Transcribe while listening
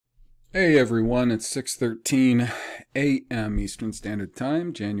Hey everyone, it's 6:13 a.m. Eastern Standard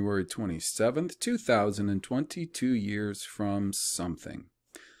Time, January 27th, 2020, 2 years from something.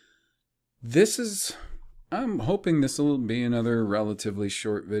 I'm hoping this will be another relatively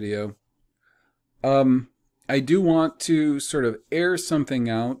short video. I do want to sort of air something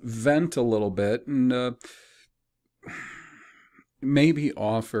out, vent a little bit, and maybe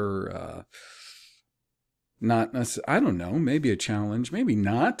offer, not necessarily, I don't know, maybe a challenge, maybe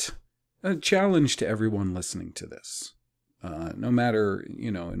not. A challenge to everyone listening to this, no matter,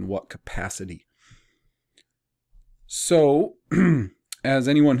 in what capacity. So, as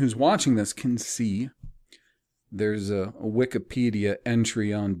anyone who's watching this can see, there's a Wikipedia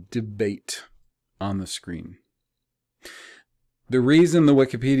entry on debate on the screen. The reason the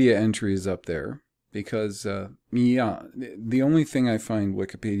Wikipedia entry is up there, because, the only thing I find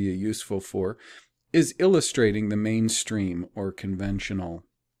Wikipedia useful for is illustrating the mainstream or conventional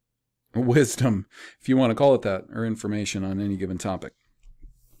wisdom, if you want to call it that, or information on any given topic.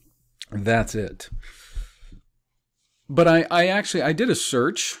 That's it. But I did a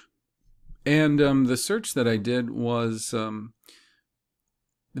search, and the search that I did was I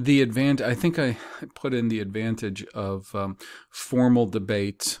think I put in the advantage of formal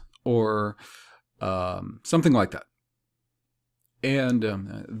debate or something like that. And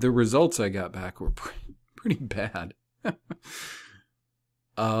the results I got back were pretty bad.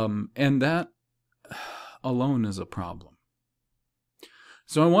 And that alone is a problem.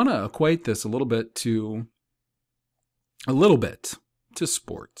 So I want to equate this a little bit to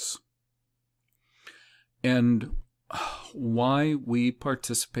sports and why we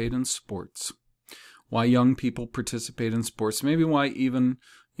participate in sports, why young people participate in sports, maybe why even,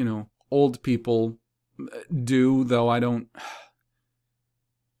 old people do, though I don't,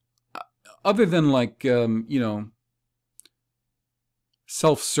 other than like,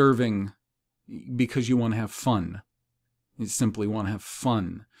 self-serving because you want to have fun. You simply want to have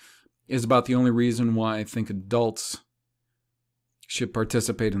fun is about the only reason why I think adults should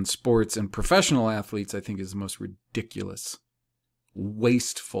participate in sports, and professional athletes I think is the most ridiculous,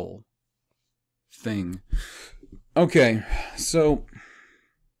 wasteful thing. Okay, so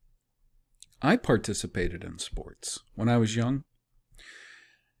I participated in sports when I was young.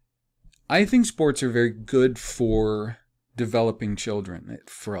 I think sports are very good for developing children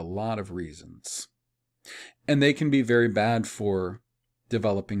for a lot of reasons. And they can be very bad for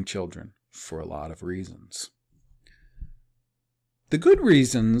developing children for a lot of reasons. The good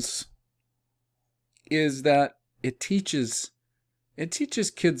reasons is that it teaches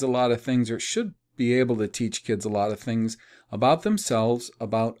kids a lot of things, or it should be able to teach kids a lot of things about themselves,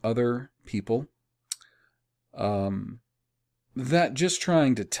 about other people, that just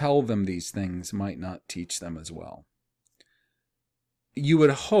trying to tell them these things might not teach them as well. You would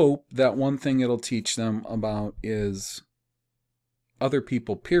hope that one thing it'll teach them about is other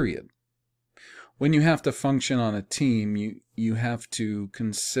people, period. When you have to function on a team, you have to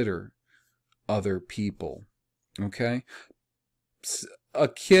consider other people, okay? A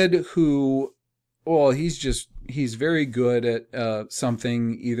kid who, well, he's very good at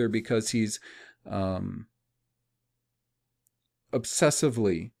something, either because he's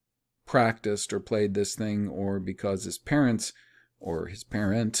obsessively practiced or played this thing, or because his parents or his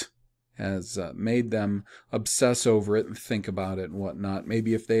parent has made them obsess over it and think about it and whatnot.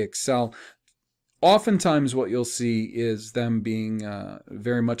 Maybe if they excel, oftentimes what you'll see is them being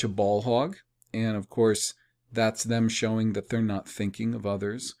very much a ball hog. And of course, that's them showing that they're not thinking of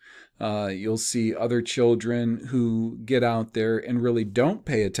others. You'll see other children who get out there and really don't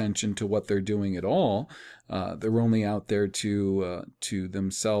pay attention to what they're doing at all. They're only out there to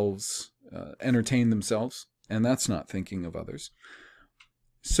themselves, entertain themselves. And that's not thinking of others.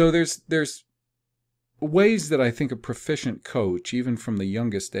 So there's ways that I think a proficient coach, even from the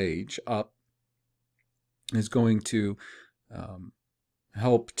youngest age up, is going to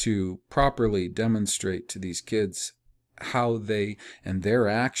help to properly demonstrate to these kids how they and their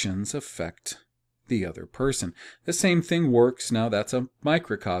actions affect the other person. The same thing works, now that's a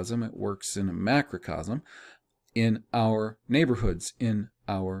microcosm, it works in a macrocosm, in our neighborhoods, in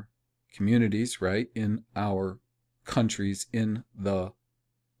our communities, right? In our countries, in the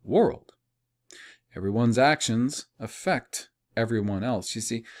world. Everyone's actions affect everyone else. You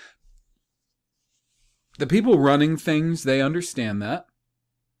see, the people running things, they understand that,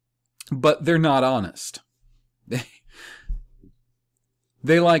 but they're not honest.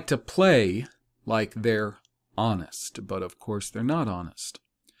 They like to play like they're honest, but of course they're not honest.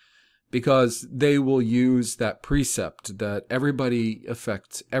 Because they will use that precept that everybody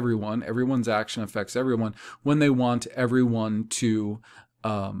affects everyone, everyone's action affects everyone, when they want everyone to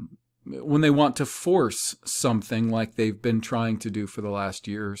when they want to force something like they've been trying to do for the last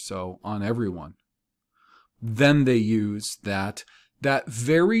year or so on everyone, then they use that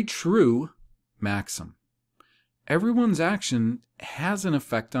very true maxim. Everyone's action has an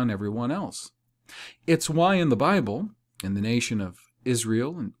effect on everyone else. It's why in the Bible, in the nation of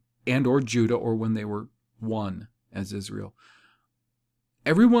Israel and or Judah, or when they were one as Israel,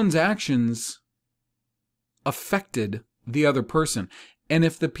 everyone's actions affected the other person. And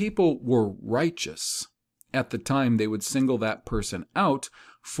if the people were righteous at the time, they would single that person out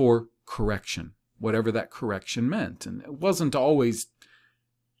for correction, whatever that correction meant. And it wasn't always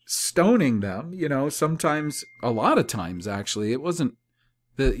stoning them, sometimes, a lot of times actually, it wasn't.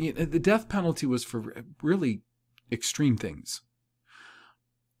 The death penalty was for really extreme things.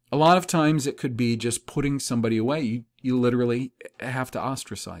 A lot of times it could be just putting somebody away. You literally have to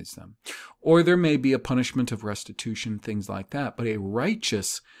ostracize them. Or there may be a punishment of restitution, things like that. But a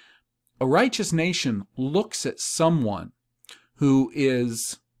righteous nation looks at someone who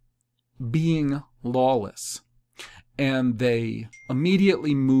is being lawless, and they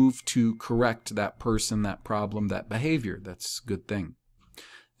immediately move to correct that person, that problem, that behavior. That's a good thing.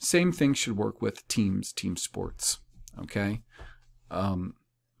 Same thing should work with team sports, okay?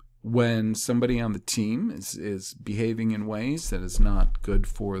 When somebody on the team is behaving in ways that is not good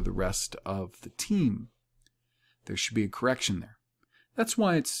for the rest of the team, there should be a correction there. That's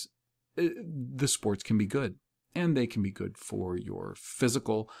why the sports can be good, and they can be good for your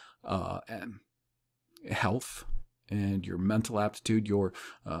physical health and your mental aptitude, your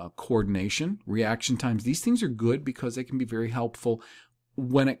coordination, reaction times. These things are good because they can be very helpful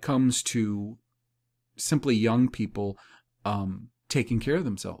when it comes to simply young people taking care of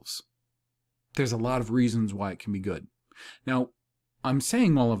themselves. There's a lot of reasons why it can be good. Now, I'm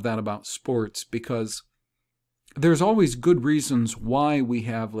saying all of that about sports because there's always good reasons why we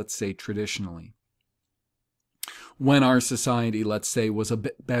have, let's say, traditionally, when our society, let's say, was a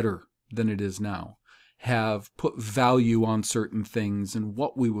bit better than it is now, have put value on certain things and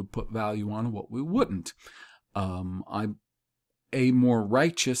what we would put value on and what we wouldn't. A more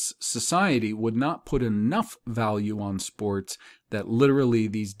righteous society would not put enough value on sports that literally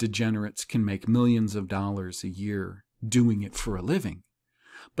these degenerates can make millions of dollars a year doing it for a living.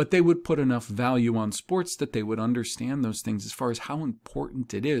 But they would put enough value on sports that they would understand those things as far as how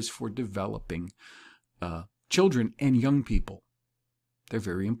important it is for developing children and young people. They're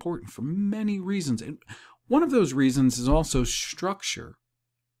very important for many reasons. And one of those reasons is also structure.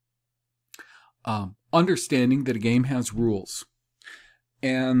 Understanding that a game has rules,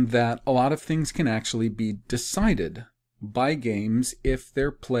 and that a lot of things can actually be decided by games if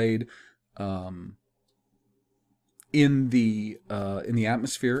they're played in the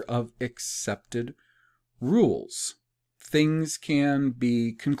atmosphere of accepted rules. Things can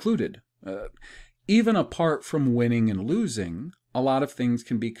be concluded. Even apart from winning and losing, a lot of things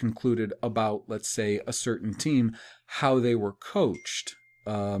can be concluded about, let's say, a certain team, how they were coached,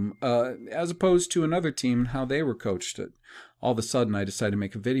 as opposed to another team, how they were coached. All of a sudden, I decide to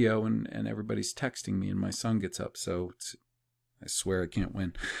make a video, and everybody's texting me, and my son gets up, so I swear I can't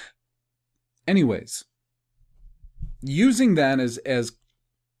win. Anyways, using that as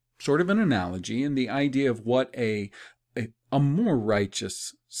sort of an analogy, and the idea of what a more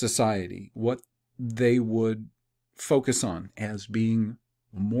righteous society, what they would focus on as being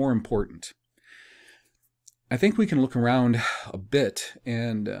more important. I think we can look around a bit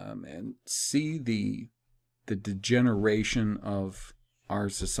and see the degeneration of our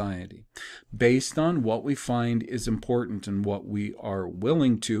society based on what we find is important and what we are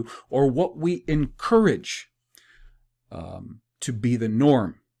willing to, or what we encourage to be the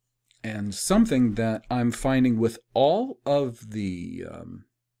norm. And something that I'm finding with all of the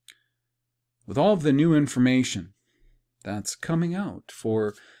new information that's coming out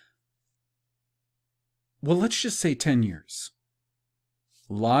for, well, let's just say 10 years.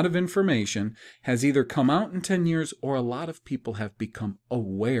 A lot of information has either come out in 10 years, or a lot of people have become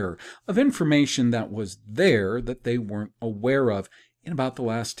aware of information that was there that they weren't aware of in about the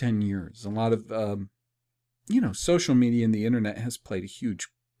last 10 years. A lot of, social media and the internet has played a huge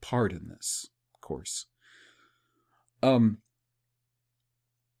part in this, of course.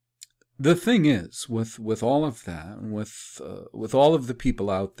 The thing is, with all of that, with all of the people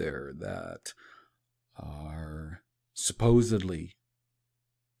out there that are supposedly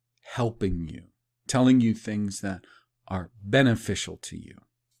helping you, telling you things that are beneficial to you,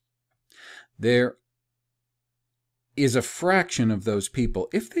 there is a fraction of those people,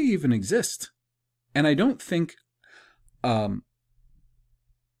 if they even exist. And I don't think I'm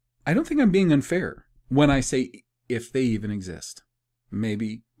being unfair when I say if they even exist.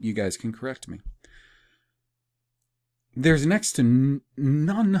 Maybe you guys can correct me. There's next to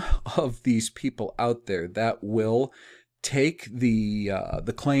none of these people out there that will take the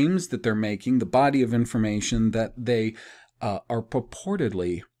claims that they're making, the body of information that they are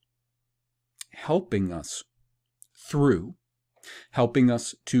purportedly helping us through, helping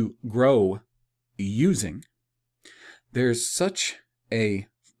us to grow using. There's such a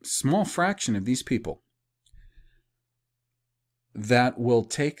small fraction of these people that will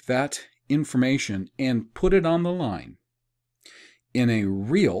take that information and put it on the line in a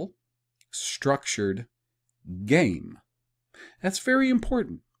real, structured game. That's very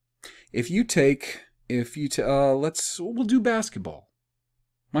important. We'll do basketball.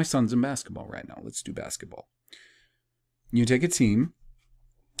 My son's in basketball right now. Let's do basketball. You take a team,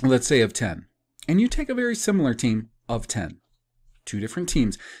 let's say of 10, and you take a very similar team of 10. 2 different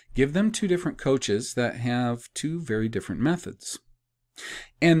teams. Give them 2 different coaches that have 2 very different methods.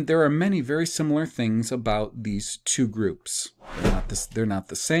 And there are many very similar things about these 2 groups. They're not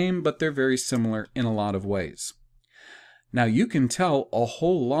the same, but they're very similar in a lot of ways. Now, you can tell a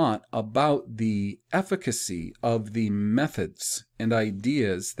whole lot about the efficacy of the methods and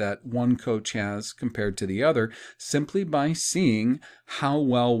ideas that one coach has compared to the other simply by seeing how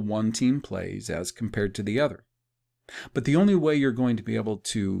well one team plays as compared to the other. But the only way you're going to be able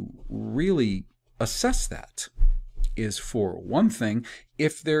to really assess that is, for one thing,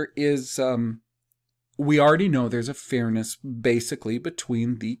 if there is, we already know there's a fairness basically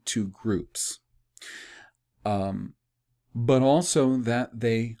between the 2 groups. But also that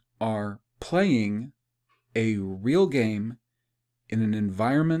they are playing a real game in an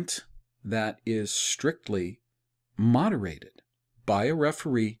environment that is strictly moderated by a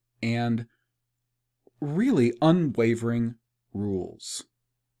referee and really unwavering rules.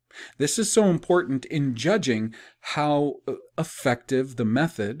 This is so important in judging how effective the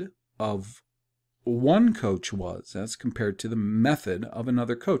method of one coach was as compared to the method of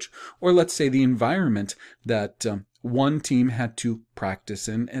another coach. Or let's say the environment that one team had to practice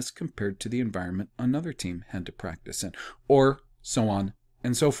in as compared to the environment another team had to practice in, or so on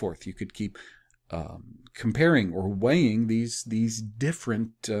and so forth. You could keep comparing or weighing these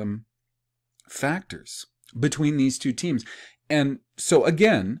different factors between these 2 teams. And so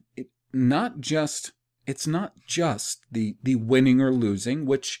again, it's not just the winning or losing,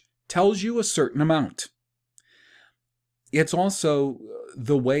 which tells you a certain amount. It's also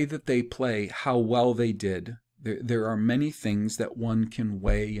the way that they play, how well they did. There are many things that one can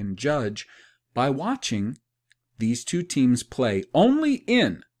weigh and judge by watching these 2 teams play only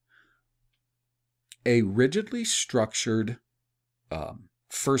in a rigidly structured,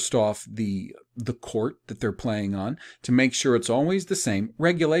 first off, the court that they're playing on, to make sure it's always the same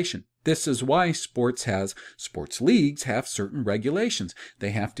regulation. This is why sports leagues have certain regulations.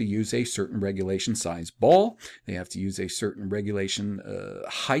 They have to use a certain regulation size ball. They have to use a certain regulation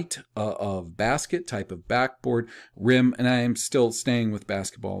height of basket, type of backboard, rim, and I am still staying with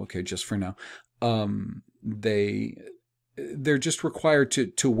basketball, okay, just for now. They're just required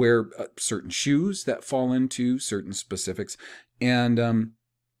to wear certain shoes that fall into certain specifics, and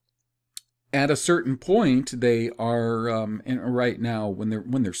at a certain point, they are, and right now, when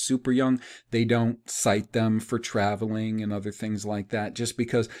they're super young, they don't cite them for traveling and other things like that, just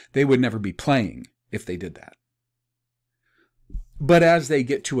because they would never be playing if they did that. But as they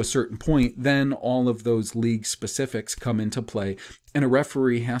get to a certain point, then all of those league specifics come into play, and a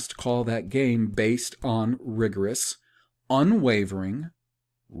referee has to call that game based on rigorous, unwavering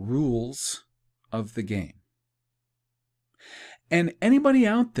rules of the game. And anybody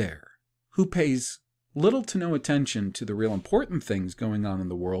out there who pays little to no attention to the real important things going on in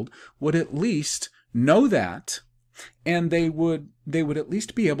the world would at least know that, and they would at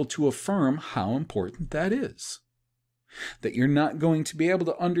least be able to affirm how important that is. That you're not going to be able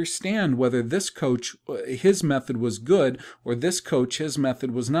to understand whether this coach, his method was good, or this coach, his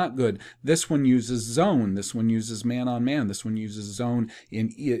method was not good. This one uses zone. This one uses man-on-man. This one uses zone in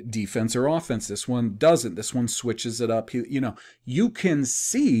defense or offense. This one doesn't. This one switches it up. You can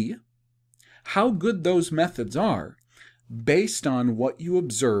see how good those methods are based on what you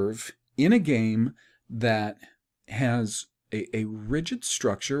observe in a game that has a rigid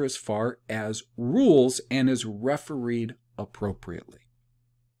structure as far as rules and is refereed appropriately.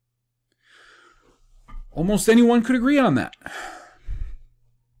 Almost anyone could agree on that.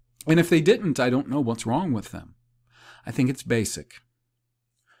 And if they didn't, I don't know what's wrong with them. I think it's basic.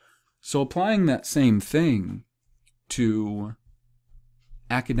 So applying that same thing to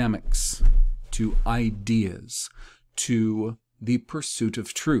academics, to ideas, to the pursuit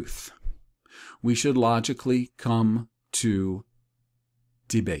of truth, we should logically come to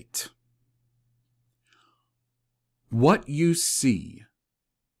debate. What you see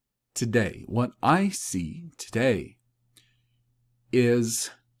today, what I see today,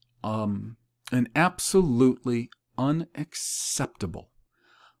 is an absolutely unacceptable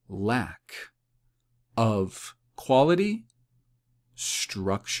lack of quality,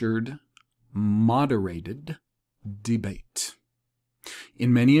 structured, moderated debate.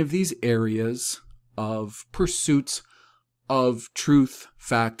 In many of these areas of pursuits of truth,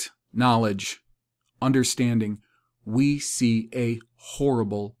 fact, knowledge, understanding, we see a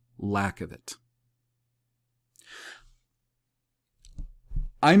horrible lack of it.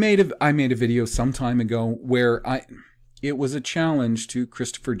 I made a video some time ago where it was a challenge to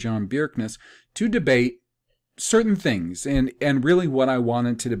Christopher John Bjerknes to debate certain things, and really what I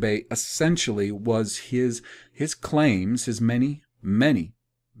wanted to debate essentially was his claims, his many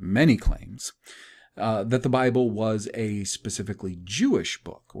claims that the Bible was a specifically Jewish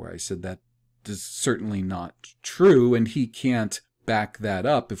book, where I said that is certainly not true, and he can't back that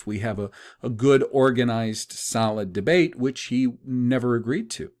up if we have a good, organized, solid debate, which he never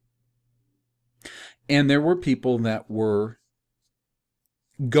agreed to. And there were people that were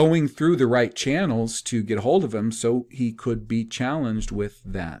going through the right channels to get hold of him so he could be challenged with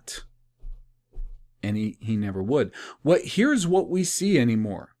that. And he never would. Here's what we see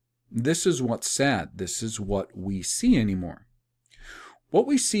anymore. This is what's sad. This is what we see anymore. What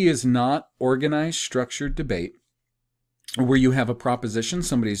we see is not organized, structured debate where you have a proposition,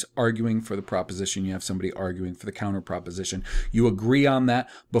 somebody's arguing for the proposition, you have somebody arguing for the counter proposition. You agree on that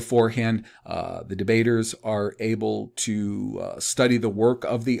beforehand. The debaters are able to study the work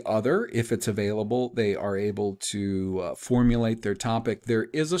of the other. If it's available, they are able to formulate their topic. There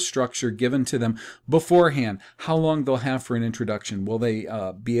is a structure given to them beforehand. How long they'll have for an introduction? Will they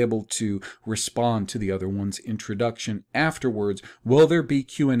be able to respond to the other one's introduction afterwards? Will there be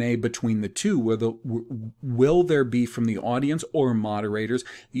Q&A between the two? Will there be from the audience or moderators?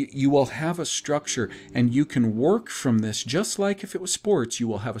 You will have a structure, and you can work from this just like if it was sports. You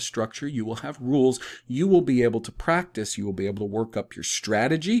will have a structure, you will have rules, you will be able to practice, you will be able to work up your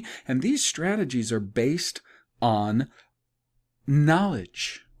strategy, and these strategies are based on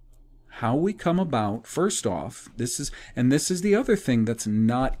knowledge. How we come about, first off, this is the other thing that's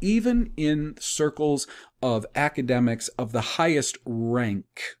not even in circles of academics of the highest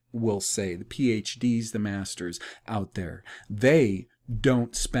rank, we'll say, the PhDs, the masters out there. They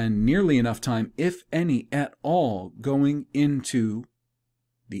don't spend nearly enough time, if any at all, going into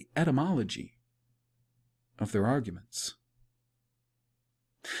the etymology of their arguments.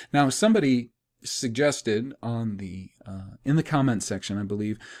 Now, somebody suggested on in the comment section, I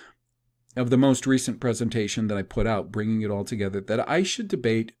believe, of the most recent presentation that I put out, bringing it all together, that I should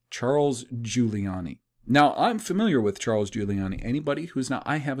debate Charles Giuliani. Now, I'm familiar with Charles Giuliani. Anybody who's not,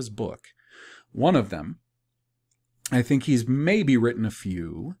 I have his book. One of them, I think he's maybe written a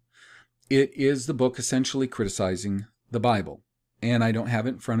few. It is the book essentially criticizing the Bible. And I don't have it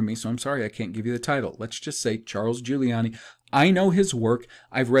in front of me, so I'm sorry I can't give you the title. Let's just say Charles Giuliani. I know his work.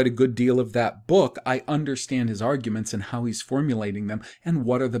 I've read a good deal of that book. I understand his arguments and how he's formulating them and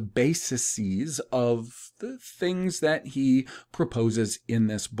what are the bases of the things that he proposes in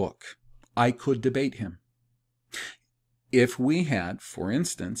this book. I could debate him. If we had, for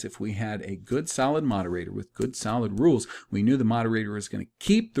instance, if we had a good solid moderator with good solid rules, we knew the moderator was going to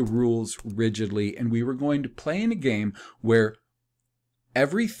keep the rules rigidly, and we were going to play in a game where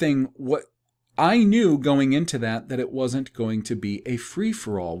everything, what I knew going into that it wasn't going to be a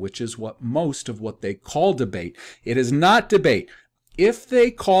free-for-all, which is what most of what they call debate. It is not debate. If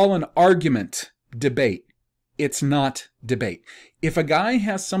they call an argument debate, it's not debate. If a guy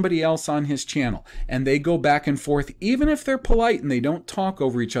has somebody else on his channel and they go back and forth, even if they're polite and they don't talk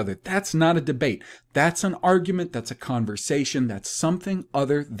over each other, that's not a debate. That's an argument. That's a conversation. That's something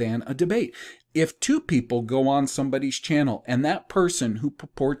other than a debate. If two people go on somebody's channel and that person who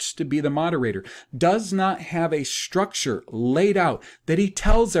purports to be the moderator does not have a structure laid out that he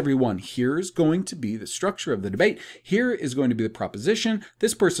tells everyone, here's going to be the structure of the debate, here is going to be the proposition,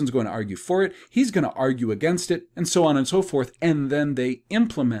 this person's going to argue for it, he's going to argue against it, and so on and so forth, and then they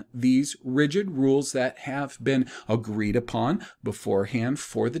implement these rigid rules that have been agreed upon beforehand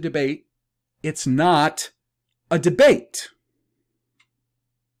for the debate, it's not a debate.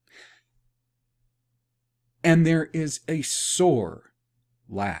 And there is a sore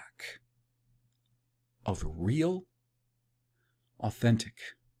lack of real, authentic,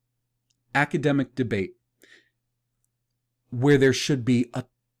 academic debate where there should be a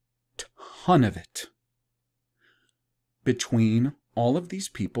ton of it between all of these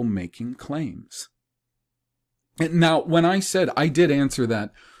people making claims. Now, when I said, I did answer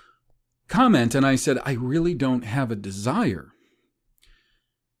that comment, and I said, I really don't have a desire,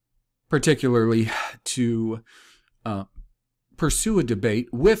 particularly to pursue a debate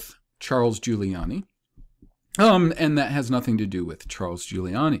with Charles Giuliani. And that has nothing to do with Charles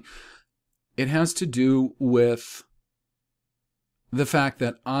Giuliani. It has to do with the fact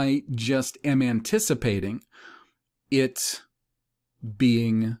that I just am anticipating it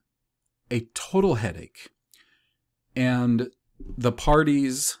being a total headache. And the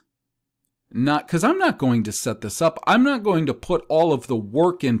parties, not because I'm not going to set this up, I'm not going to put all of the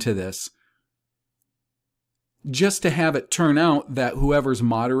work into this just to have it turn out that whoever's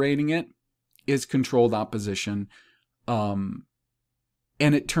moderating it is controlled opposition. And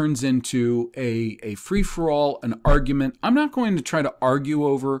it turns into a free-for-all, an argument. I'm not going to try to argue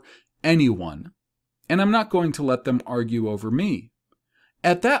over anyone, and I'm not going to let them argue over me.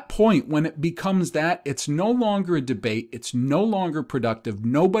 At that point, when it becomes that, it's no longer a debate. It's no longer productive.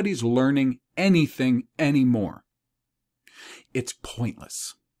 Nobody's learning anything anymore. It's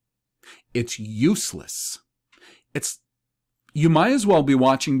pointless. It's useless. You might as well be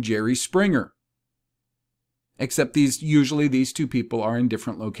watching Jerry Springer. Except usually these two people are in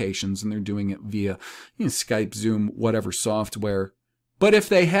different locations and they're doing it via Skype, Zoom, whatever software. But if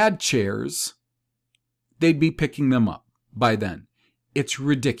they had chairs, they'd be picking them up by then. It's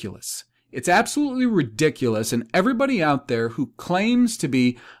ridiculous. It's absolutely ridiculous. And everybody out there who claims to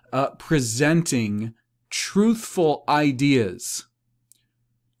be presenting truthful ideas,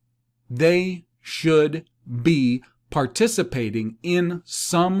 they should be participating in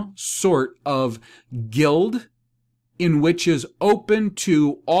some sort of guild in which is open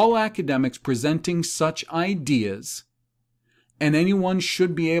to all academics presenting such ideas, and anyone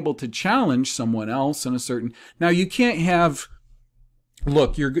should be able to challenge someone else in a certain... Now, you can't have...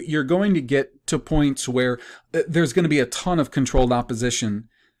 Look, you're going to get to points where there's going to be a ton of controlled opposition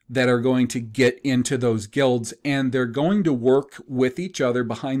that are going to get into those guilds, and they're going to work with each other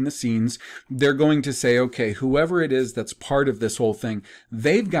behind the scenes. They're going to say, okay, whoever it is that's part of this whole thing,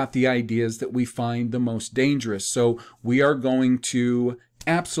 they've got the ideas that we find the most dangerous. So we are going to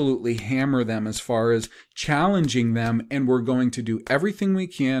absolutely hammer them as far as challenging them, and we're going to do everything we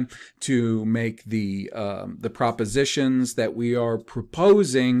can to make the propositions that we are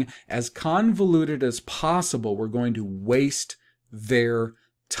proposing as convoluted as possible. We're going to waste their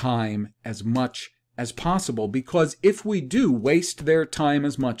time as much as possible, because if we do waste their time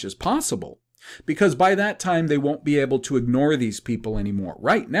as much as possible, because by that time they won't be able to ignore these people anymore.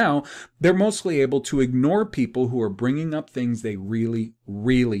 Right now, they're mostly able to ignore people who are bringing up things they really,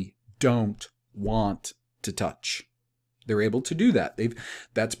 really don't want to touch. They're able to do that.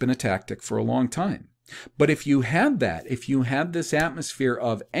 That's been a tactic for a long time. But if you had this atmosphere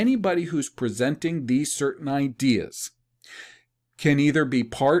of anybody who's presenting these certain ideas can either be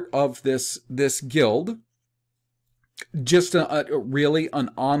part of this guild, just really an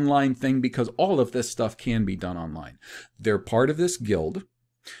online thing, because all of this stuff can be done online. They're part of this guild.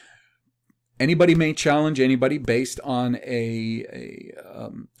 Anybody may challenge anybody based on a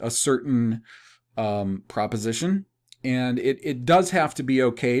certain proposition, and it does have to be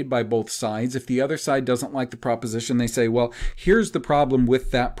okayed by both sides. If the other side doesn't like the proposition, they say, well, here's the problem with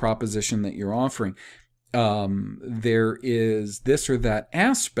that proposition that you're offering. There is this or that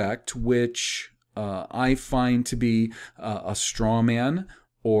aspect which I find to be a straw man,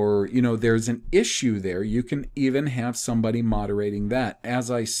 or, there's an issue there. You can even have somebody moderating that.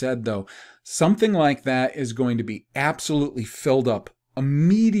 As I said, though, something like that is going to be absolutely filled up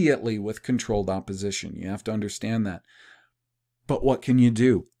immediately with controlled opposition. You have to understand that. But what can you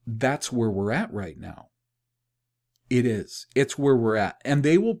do? That's where we're at right now. It is. It's where we're at. And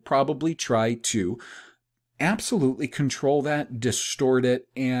they will probably try to absolutely control that, distort it,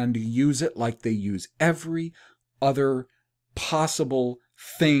 and use it like they use every other possible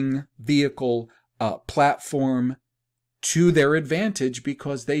thing, vehicle, platform to their advantage,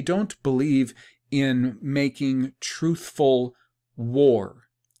 because they don't believe in making truthful war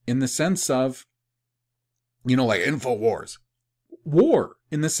in the sense of, like InfoWars. War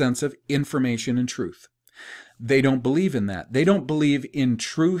in the sense of information and truth. They don't believe in that. They don't believe in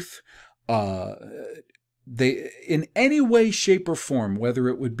truth in any way, shape, or form, whether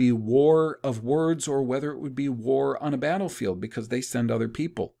it would be war of words or whether it would be war on a battlefield, because they send other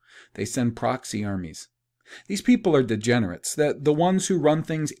people. They send proxy armies. These people are degenerates. The ones who run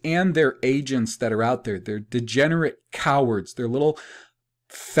things and their agents that are out there, they're degenerate cowards. They're little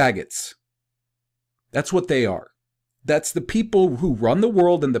faggots. That's what they are. That's the people who run the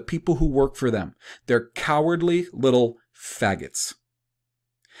world and the people who work for them. They're cowardly little faggots.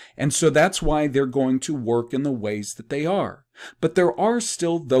 And so that's why they're going to work in the ways that they are. But there are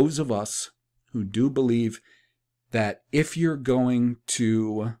still those of us who do believe that if you're going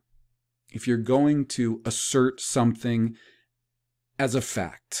to assert something as a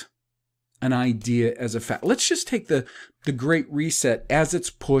fact, an idea as a fact. Let's just take the Great Reset as it's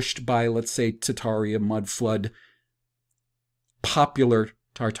pushed by, let's say, Tartaria Mudflood, popular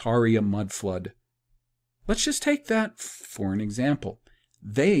Tartaria Mudflood. Let's just take that for an example.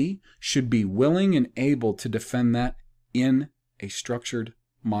 They should be willing and able to defend that in a structured,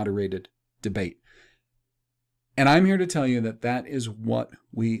 moderated debate. And I'm here to tell you that that is what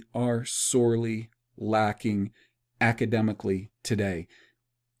we are sorely lacking academically today.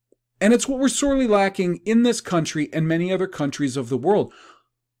 And it's what we're sorely lacking in this country and many other countries of the world.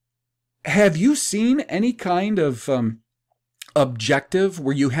 Have you seen any kind of objective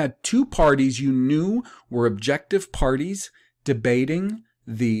where you had two parties you knew were objective parties debating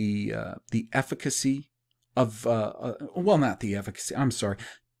the efficacy of, not the efficacy, I'm sorry,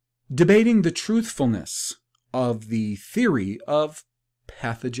 debating the truthfulness of the theory of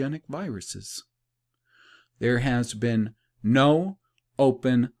pathogenic viruses? There has been no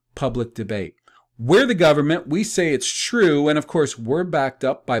open public debate. We're the government, we say it's true, and of course we're backed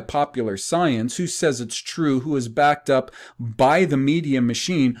up by popular science, who says it's true, who is backed up by the media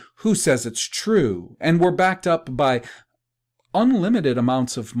machine, who says it's true, and we're backed up by unlimited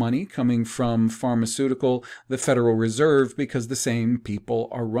amounts of money coming from the Federal Reserve, because the same people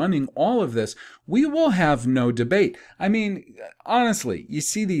are running all of this. We will have no debate. I mean, honestly, you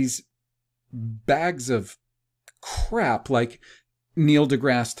see these bags of crap like Neil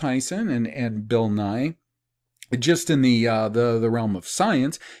deGrasse Tyson and Bill Nye, just in the realm of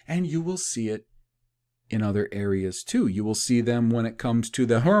science, and you will see it in other areas too. You will see them when it comes to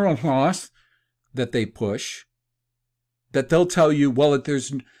the Holocaust that they push, that they'll tell you, well,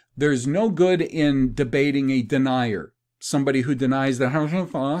 there's no good in debating a denier, somebody who denies the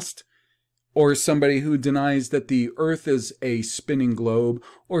Holocaust, or somebody who denies that the earth is a spinning globe,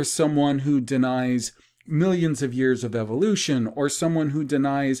 or someone who denies millions of years of evolution, or someone who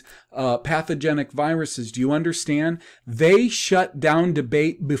denies pathogenic viruses. Do you understand? They shut down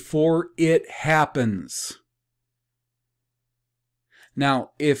debate before it happens.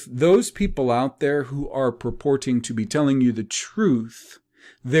 Now, if those people out there who are purporting to be telling you the truth,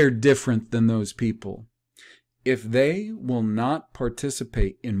 they're different than those people. If they will not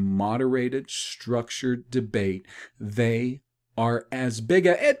participate in moderated, structured debate, they are as big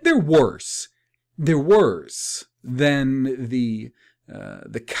a, they're worse. They're worse than the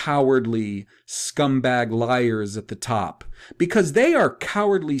cowardly scumbag liars at the top, because they are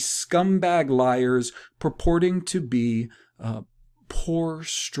cowardly scumbag liars purporting to be poor,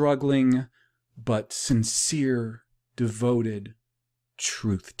 struggling, but sincere, devoted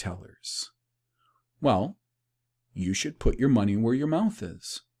truth tellers. Well, you should put your money where your mouth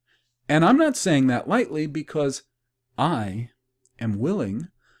is. And I'm not saying that lightly, because I am willing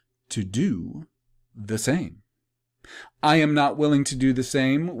to do the same. I am not willing to do the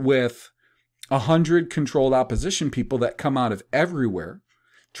same with 100 controlled opposition people that come out of everywhere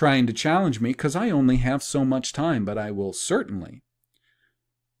trying to challenge me, because I only have so much time. But I will certainly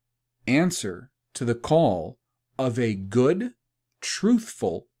answer to the call of a good,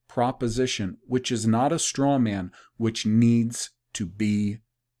 truthful proposition, which is not a straw man, which needs to be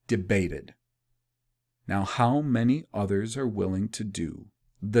debated. Now, how many others are willing to do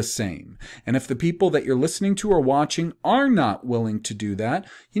the same? And if the people that you're listening to or watching are not willing to do that,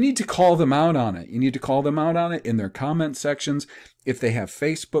 you need to call them out on it. You need to call them out on it in their comment sections. If they have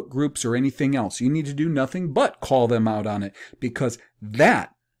Facebook groups or anything else, you need to do nothing but call them out on it, because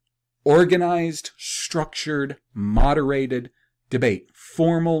that organized, structured, moderated debate,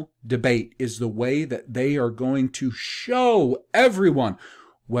 formal debate, is the way that they are going to show everyone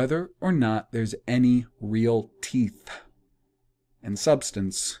whether or not there's any real teeth and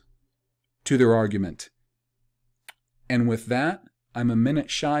substance to their argument. And with that, I'm a minute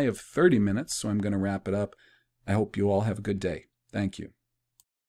shy of 30 minutes, so I'm going to wrap it up. I hope you all have a good day. Thank you.